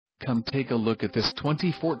Come take a look at this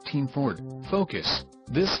 2014 Ford Focus.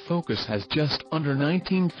 This Focus has just under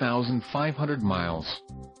 19,500 miles.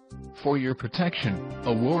 For your protection,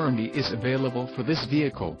 a warranty is available for this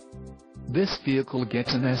vehicle. This vehicle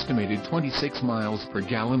gets an estimated 26 miles per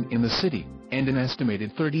gallon in the city, and an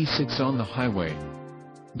estimated 36 on the highway.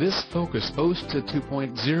 This Focus boasts a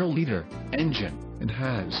 2.0-liter engine, and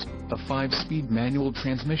has a 5-speed manual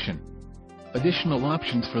transmission. Additional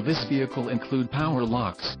options for this vehicle include power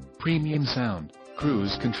locks, premium sound,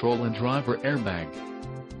 cruise control and driver airbag.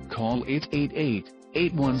 Call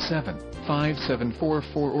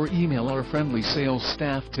 888-817-5744 or email our friendly sales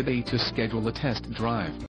staff today to schedule a test drive.